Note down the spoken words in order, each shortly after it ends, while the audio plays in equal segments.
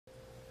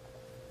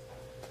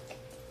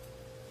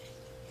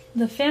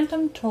The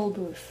Phantom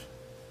Tollbooth.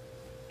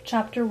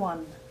 Chapter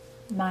 1.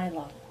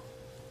 Milo.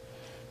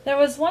 There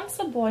was once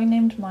a boy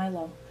named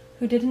Milo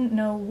who didn't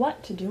know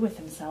what to do with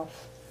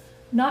himself.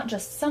 Not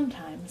just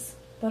sometimes,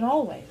 but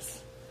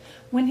always.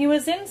 When he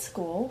was in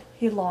school,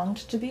 he longed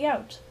to be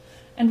out,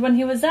 and when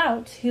he was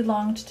out, he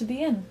longed to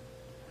be in.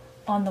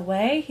 On the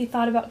way, he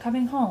thought about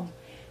coming home,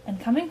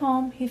 and coming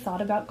home, he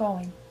thought about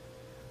going.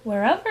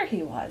 Wherever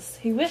he was,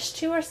 he wished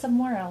he were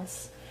somewhere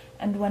else,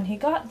 and when he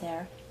got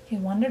there, he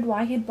wondered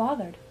why he'd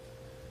bothered.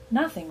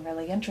 Nothing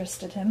really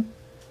interested him,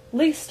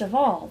 least of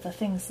all the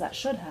things that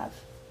should have.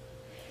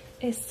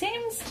 "It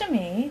seems to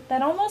me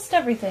that almost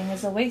everything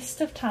is a waste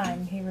of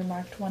time," he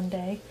remarked one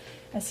day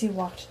as he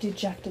walked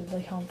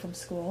dejectedly home from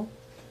school.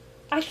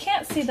 "I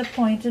can't see the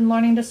point in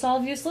learning to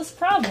solve useless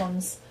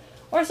problems,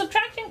 or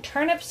subtracting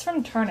turnips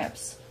from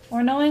turnips,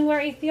 or knowing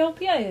where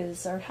Ethiopia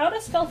is, or how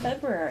to spell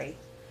February."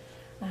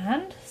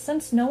 And,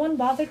 since no one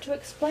bothered to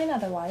explain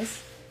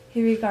otherwise,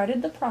 he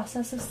regarded the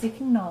process of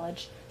seeking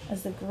knowledge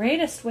as the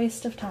greatest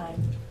waste of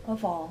time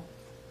of all.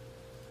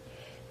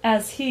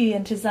 As he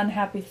and his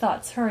unhappy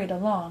thoughts hurried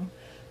along,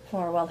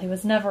 for while he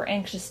was never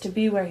anxious to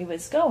be where he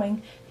was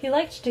going, he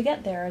liked to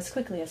get there as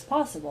quickly as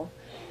possible,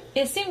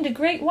 it seemed a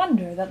great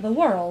wonder that the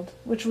world,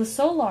 which was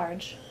so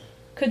large,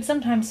 could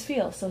sometimes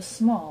feel so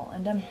small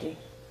and empty.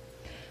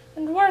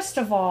 "And worst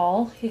of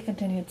all," he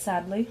continued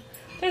sadly,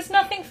 "there's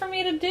nothing for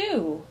me to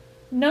do.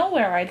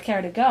 Nowhere I'd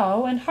care to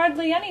go, and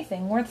hardly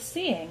anything worth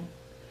seeing."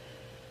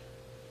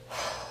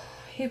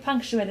 He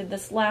punctuated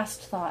this last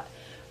thought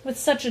with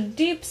such a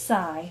deep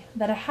sigh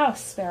that a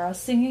house sparrow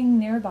singing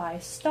nearby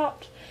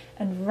stopped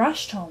and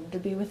rushed home to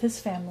be with his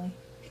family.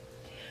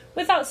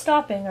 Without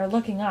stopping or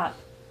looking up,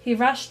 he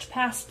rushed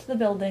past the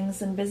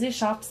buildings and busy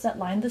shops that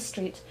lined the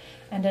street,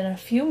 and in a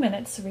few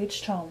minutes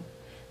reached home,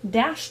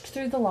 dashed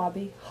through the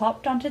lobby,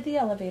 hopped onto the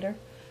elevator,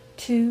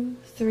 2,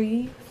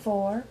 3,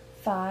 4,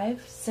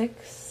 5,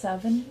 6,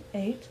 7,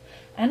 8,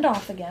 and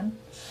off again,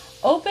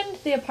 opened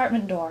the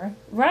apartment door,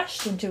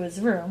 rushed into his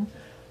room,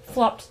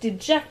 flopped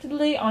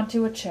dejectedly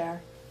onto a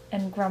chair,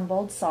 and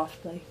grumbled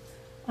softly,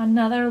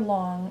 "Another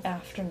long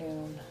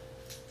afternoon."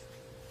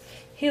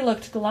 He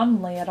looked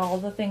glumly at all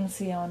the things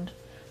he owned,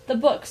 the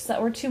books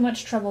that were too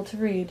much trouble to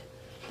read,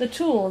 the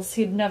tools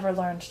he'd never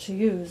learned to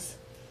use,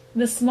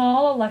 the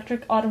small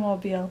electric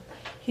automobile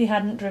he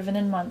hadn't driven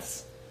in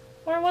months,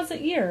 or was it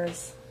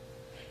years,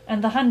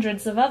 and the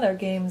hundreds of other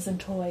games and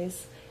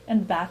toys,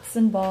 and bats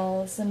and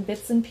balls, and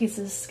bits and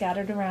pieces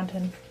scattered around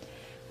him.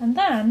 And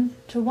then,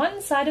 to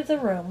one side of the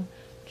room,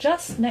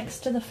 just next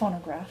to the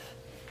phonograph,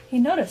 he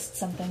noticed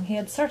something he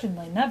had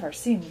certainly never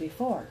seen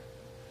before.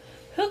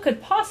 Who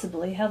could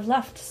possibly have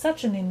left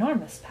such an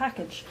enormous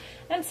package,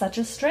 and such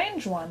a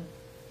strange one?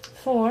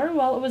 For,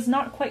 while it was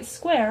not quite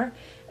square,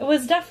 it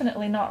was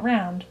definitely not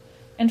round,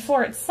 and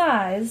for its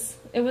size,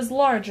 it was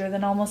larger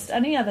than almost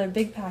any other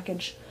big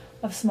package,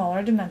 of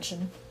smaller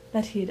dimension,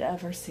 that he'd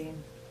ever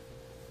seen.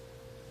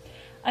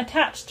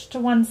 Attached to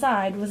one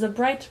side was a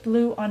bright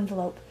blue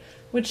envelope,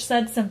 which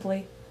said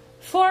simply,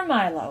 "For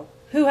Milo,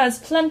 who has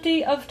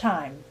plenty of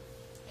time."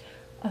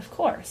 Of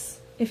course,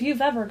 if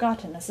you've ever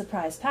gotten a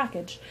surprise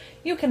package,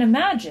 you can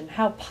imagine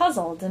how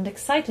puzzled and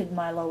excited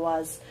Milo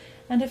was,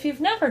 and if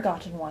you've never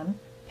gotten one,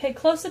 pay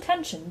close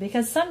attention,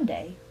 because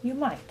someday you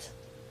might.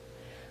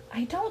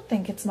 "I don't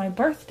think it's my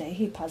birthday,"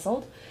 he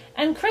puzzled,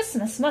 "and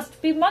Christmas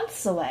must be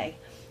months away,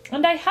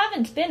 and I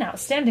haven't been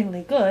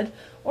outstandingly good,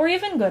 or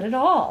even good at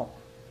all."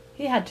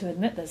 He had to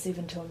admit this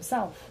even to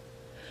himself.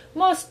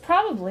 "Most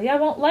probably I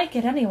won't like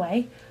it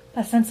anyway,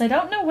 but since I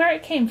don't know where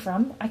it came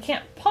from, I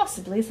can't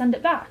possibly send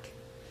it back."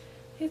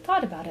 He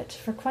thought about it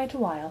for quite a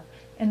while,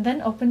 and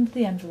then opened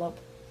the envelope,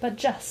 but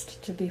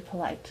just to be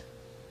polite.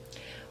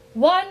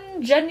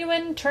 "One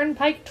genuine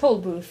turnpike toll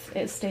booth,"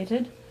 it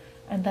stated,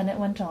 and then it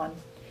went on.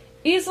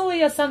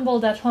 "Easily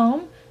assembled at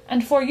home,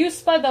 and for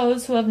use by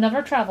those who have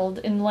never traveled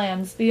in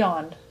lands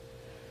beyond."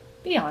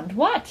 "Beyond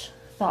what?"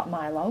 thought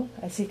Milo,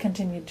 as he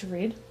continued to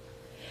read.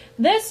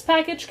 "This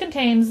package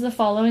contains the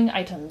following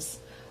items.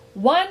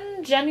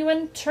 One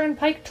genuine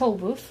turnpike toll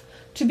booth,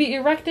 to be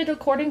erected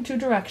according to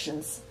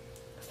directions.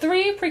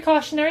 3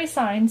 precautionary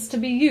signs to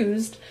be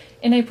used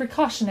in a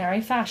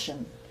precautionary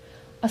fashion.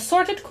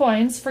 Assorted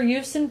coins for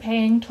use in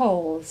paying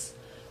tolls.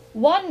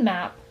 1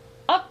 map,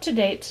 up to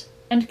date,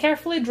 and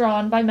carefully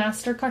drawn by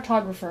master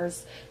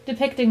cartographers,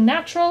 depicting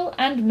natural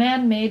and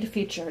man-made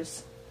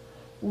features.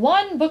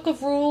 1 book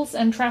of rules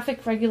and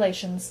traffic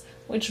regulations,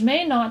 which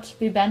may not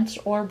be bent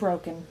or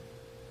broken."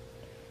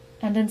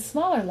 And in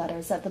smaller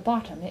letters at the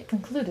bottom it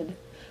concluded,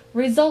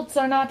 "Results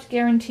are not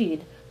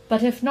guaranteed,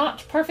 but if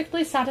not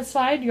perfectly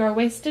satisfied, your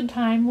wasted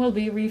time will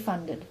be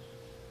refunded."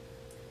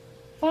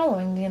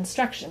 Following the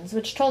instructions,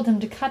 which told him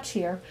to cut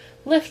here,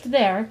 lift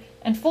there,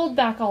 and fold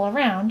back all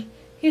around,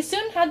 he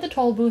soon had the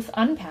toll booth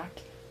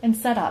unpacked and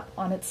set up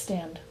on its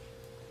stand.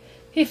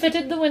 He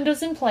fitted the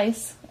windows in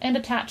place and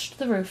attached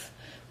the roof,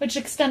 which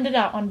extended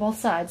out on both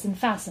sides and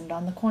fastened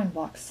on the coin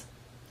box.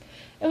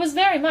 It was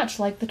very much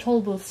like the toll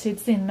booths he'd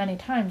seen many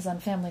times on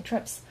family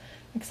trips,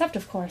 except,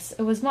 of course,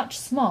 it was much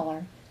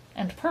smaller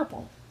and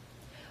purple.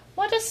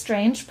 "What a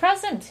strange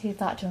present," he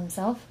thought to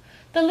himself.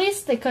 "The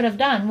least they could have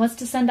done was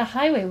to send a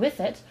highway with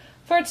it,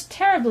 for it's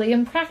terribly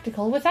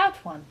impractical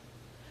without one."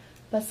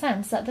 But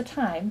since, at the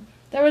time,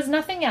 there was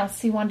nothing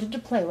else he wanted to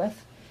play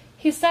with,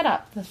 he set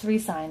up the 3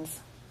 signs.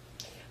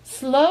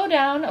 "Slow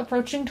down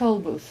approaching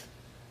Tollbooth.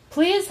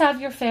 Please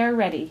have your fare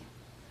ready.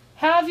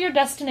 Have your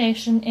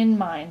destination in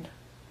mind,"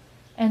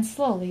 and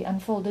slowly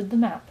unfolded the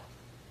map.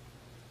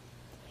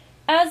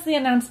 As the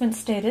announcement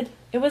stated,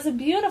 it was a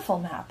beautiful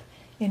map,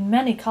 in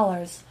many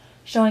colors,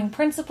 showing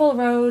principal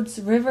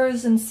roads,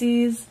 rivers and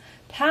seas,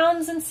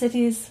 towns and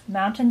cities,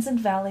 mountains and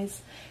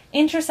valleys,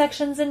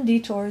 intersections and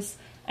detours,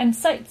 and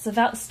sites of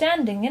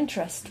outstanding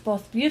interest,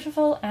 both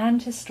beautiful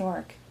and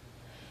historic.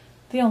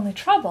 The only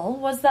trouble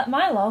was that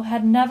Milo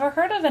had never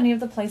heard of any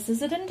of the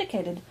places it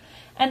indicated,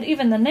 and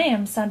even the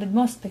names sounded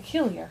most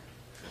peculiar.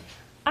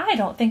 "I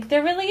don't think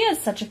there really is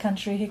such a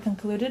country," he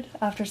concluded,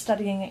 after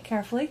studying it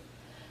carefully.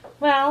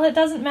 "Well, it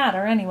doesn't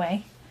matter,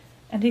 anyway."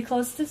 And he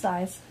closed his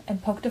eyes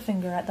and poked a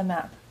finger at the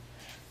map.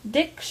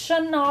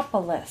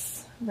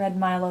 "Dictionopolis," read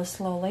Milo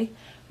slowly,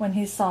 when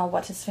he saw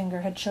what his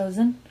finger had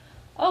chosen.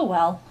 "Oh,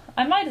 well,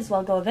 I might as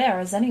well go there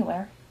as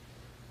anywhere."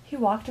 He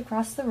walked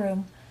across the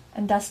room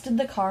and dusted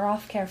the car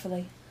off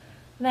carefully.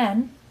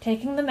 Then,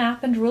 taking the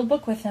map and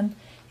rule-book with him,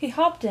 he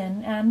hopped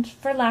in and,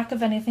 for lack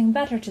of anything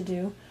better to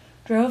do,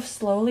 drove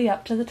slowly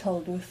up to the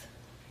toll-booth.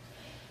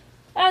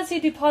 As he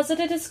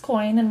deposited his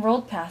coin and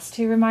rolled past,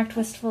 he remarked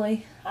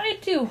wistfully, "I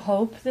do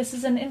hope this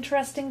is an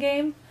interesting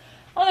game.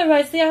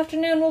 Otherwise the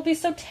afternoon will be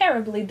so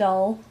terribly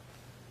dull."